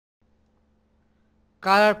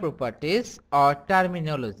Color properties or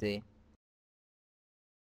terminology.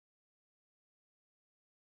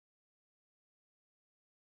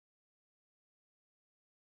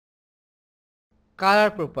 Color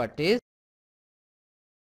properties.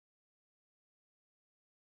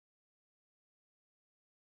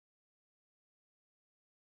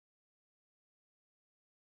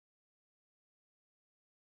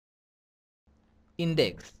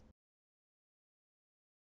 Index.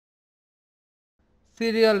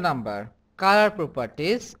 Serial number. Color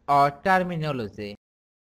properties or terminology.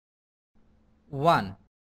 1.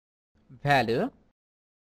 Value.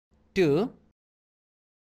 2.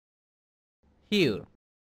 Hue.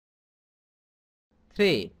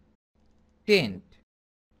 3. Tint.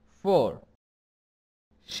 4.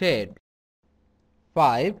 Shade.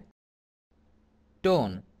 5.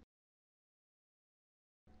 Tone.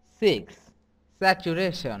 6.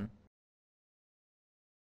 Saturation.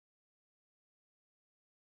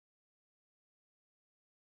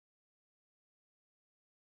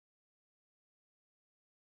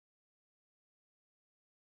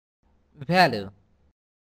 Value.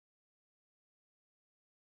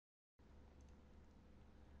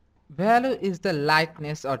 Value is the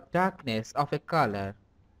lightness or darkness of a color.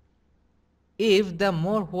 If the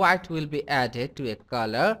more white will be added to a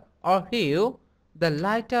color or hue, the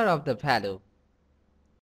lighter of the value.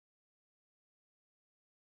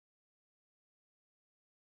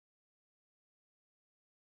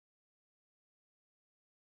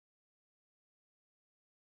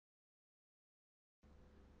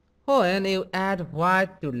 When you add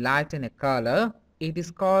white to lighten a color, it is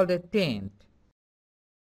called a tint.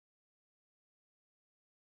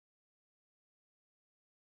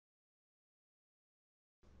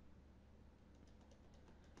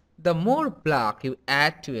 The more black you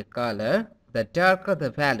add to a color, the darker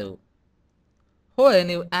the value. When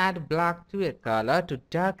you add black to a color to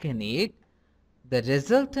darken it, the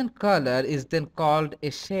resultant color is then called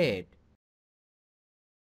a shade.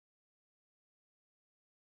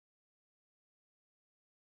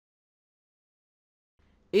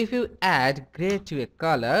 If you add gray to a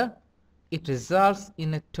color, it results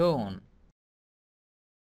in a tone.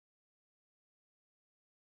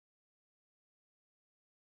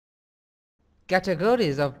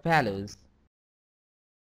 Categories of values.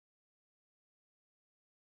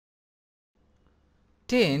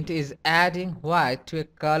 Tint is adding white to a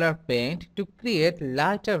color paint to create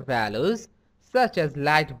lighter values such as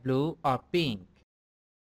light blue or pink.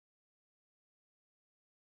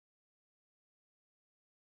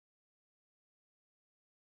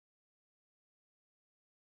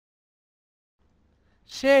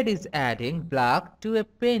 Shade is adding black to a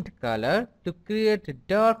paint color to create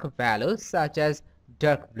dark values such as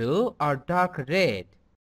dark blue or dark red.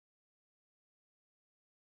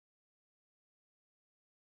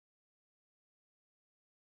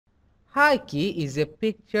 High key is a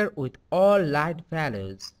picture with all light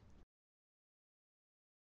values.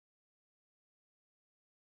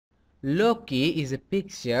 Low key is a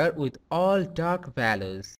picture with all dark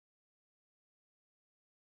values.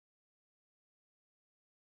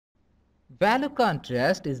 Value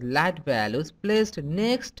contrast is light values placed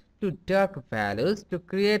next to dark values to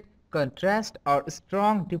create contrast or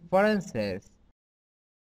strong differences.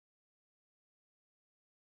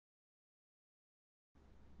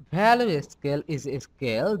 Value scale is a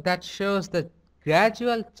scale that shows the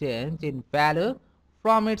gradual change in value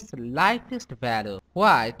from its lightest value,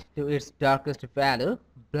 white, to its darkest value,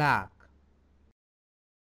 black.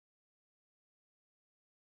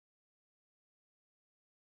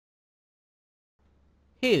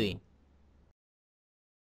 Hue.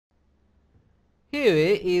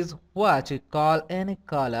 Hue is what we call any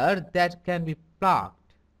color that can be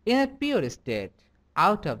plucked in a pure state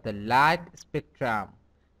out of the light spectrum.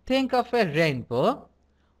 Think of a rainbow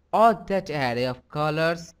or that array of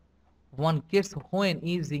colors one gets when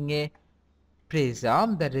using a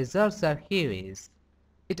prism. The results are hues.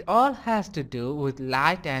 It all has to do with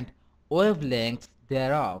light and wavelengths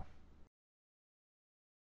thereof.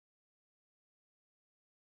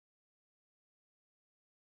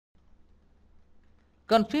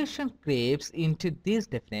 Confusion creeps into this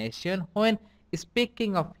definition when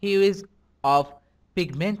speaking of hues of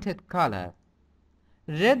pigmented color,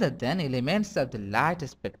 rather than elements of the light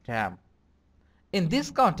spectrum. In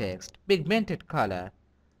this context, pigmented color,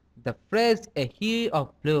 the phrase a hue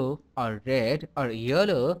of blue or red or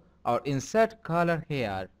yellow or insert color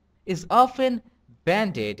here is often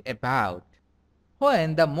bandied about,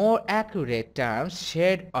 when the more accurate term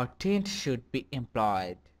shade or tint should be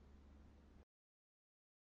employed.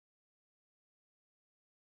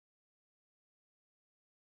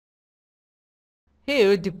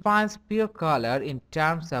 Hue defines pure color in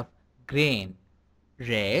terms of green,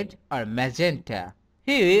 red, or magenta.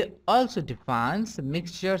 Hue also defines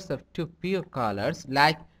mixtures of two pure colors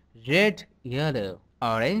like red-yellow,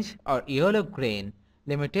 orange, or yellow-green.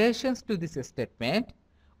 Limitations to this statement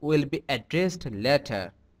will be addressed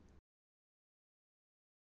later.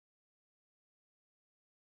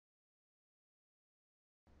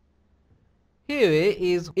 Hue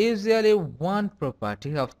is usually one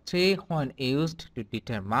property of three when used to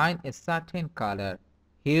determine a certain color.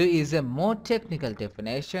 Hue is a more technical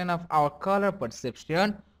definition of our color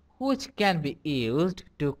perception which can be used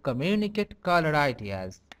to communicate color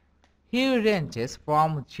ideas. Hue ranges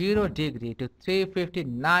from 0 degree to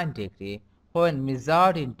 359 degree when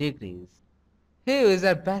measured in degrees. Hues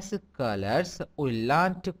are basic colors we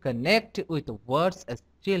learn to connect with words as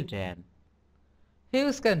children.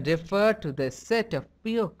 Hues can refer to the set of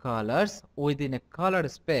pure colors within a color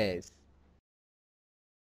space.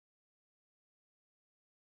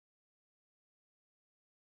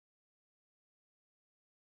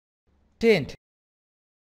 Tint.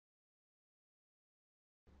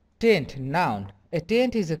 Tint, noun. A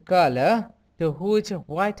tint is a color to which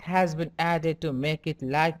white has been added to make it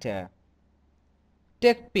lighter.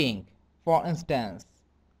 Take pink, for instance.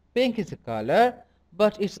 Pink is a color,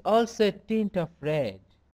 but it's also a tint of red.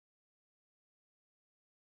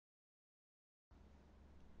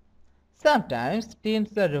 Sometimes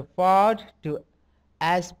tints are referred to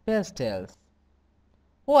as pastels.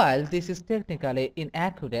 While this is technically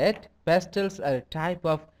inaccurate, pastels are a type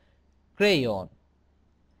of crayon.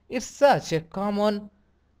 It's such a common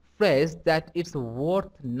phrase that it's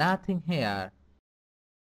worth nothing here.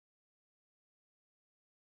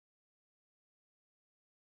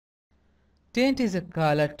 Tint is a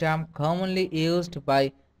color term commonly used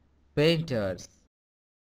by painters.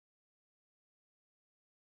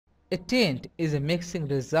 A tint is a mixing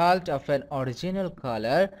result of an original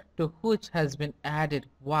color to which has been added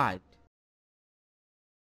white.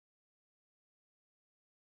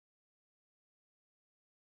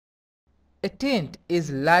 A tint is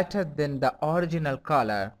lighter than the original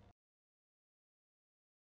color.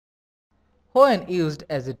 When used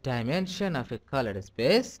as a dimension of a color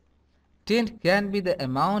space, tint can be the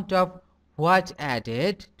amount of white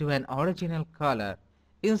added to an original color.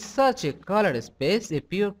 In such a color space, a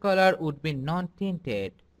pure color would be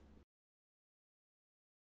non-tinted.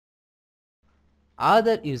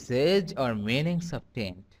 Other usage or meanings of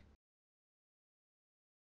tint.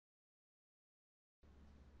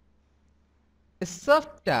 A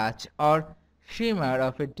soft touch or shimmer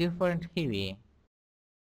of a different hue.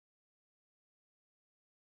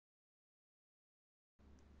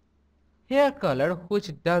 Hair color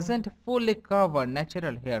which doesn't fully cover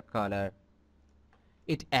natural hair color.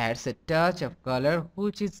 It adds a touch of color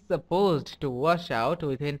which is supposed to wash out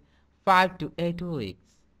within 5 to 8 weeks.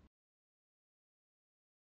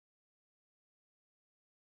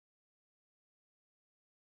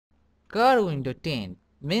 Car window tint,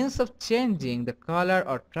 means of changing the color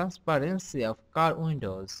or transparency of car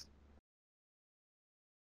windows.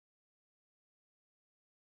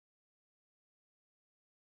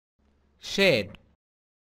 Shade.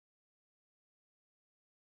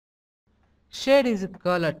 Shade is a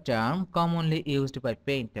color term commonly used by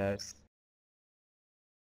painters.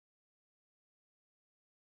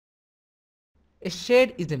 A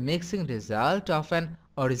shade is a mixing result of an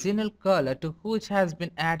original color to which has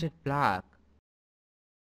been added black.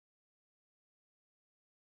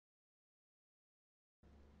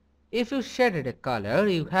 If you shaded a color,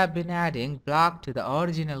 you have been adding black to the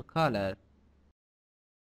original color.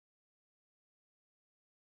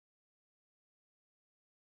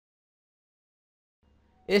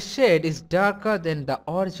 A shade is darker than the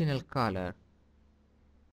original color.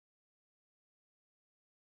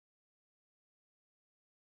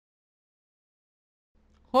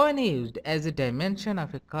 When used as a dimension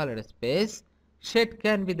of a color space, shade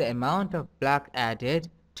can be the amount of black added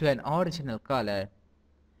to an original color.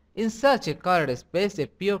 In such a color space, a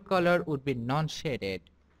pure color would be non-shaded.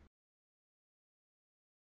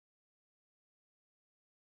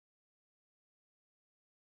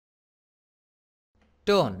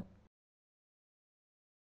 Tone.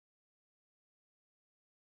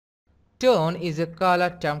 Tone is a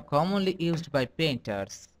color term commonly used by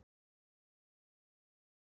painters.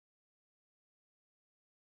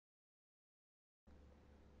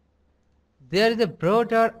 There is a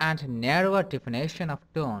broader and narrower definition of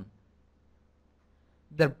tone.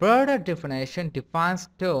 The broader definition defines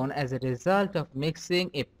tone as a result of mixing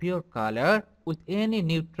a pure color with any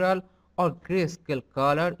neutral or grayscale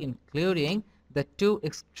color, including the two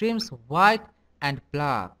extremes white and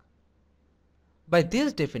black. By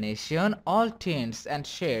this definition, all tints and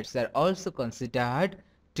shades are also considered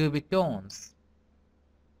to be tones.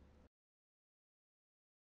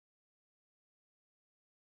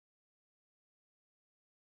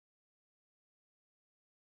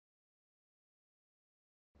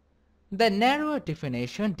 The narrower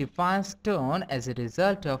definition defines tone as a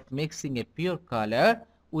result of mixing a pure color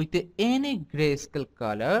with any grayscale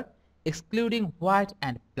color, excluding white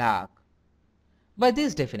and black. By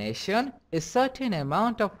this definition, a certain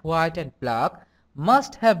amount of white and black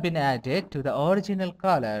must have been added to the original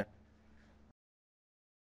color.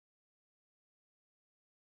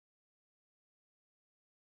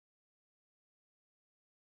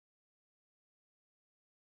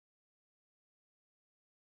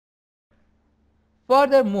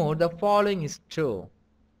 Furthermore, the following is true.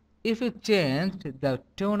 If you change the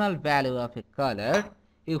tonal value of a color,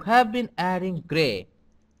 you have been adding gray,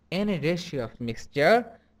 any ratio of mixture,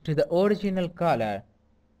 to the original color.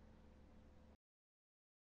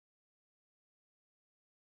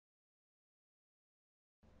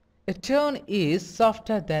 A tone is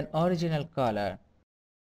softer than original color.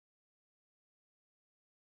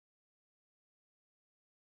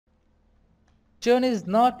 Tone is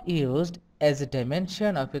not used as a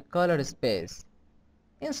dimension of a color space.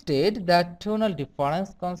 Instead, the tonal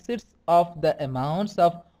difference consists of the amounts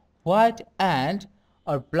of white and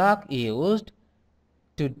or black used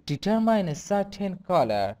to determine a certain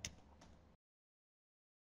color.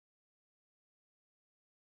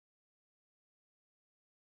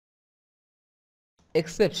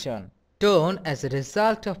 Exception. Tone as a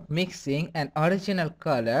result of mixing an original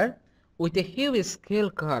color with a hue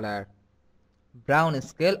scale color, brown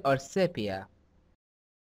scale or sepia.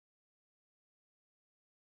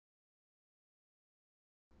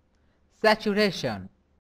 Saturation.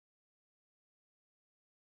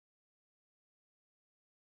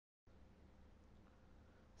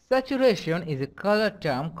 Saturation is a color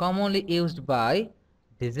term commonly used by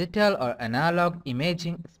digital or analog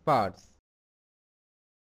imaging experts.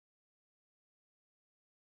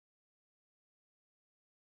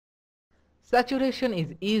 Saturation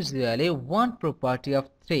is usually one property of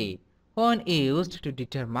three when used to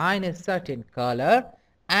determine a certain color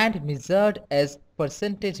and measured as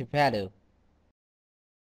percentage value.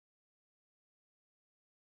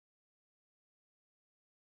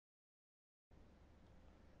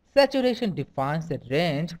 Saturation defines a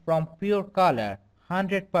range from pure color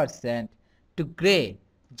 100% to gray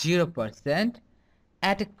 0%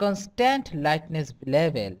 at a constant lightness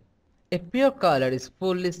level. A pure color is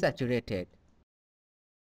fully saturated.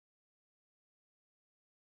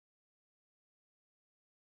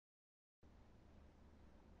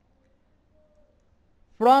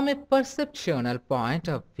 From a perceptual point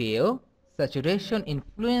of view, saturation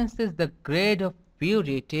influences the grade of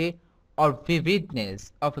purity or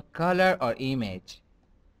vividness of a color or image.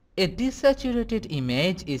 A desaturated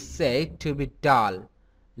image is said to be dull,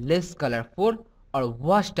 less colorful, or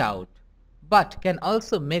washed out, but can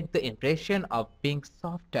also make the impression of being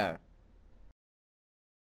softer.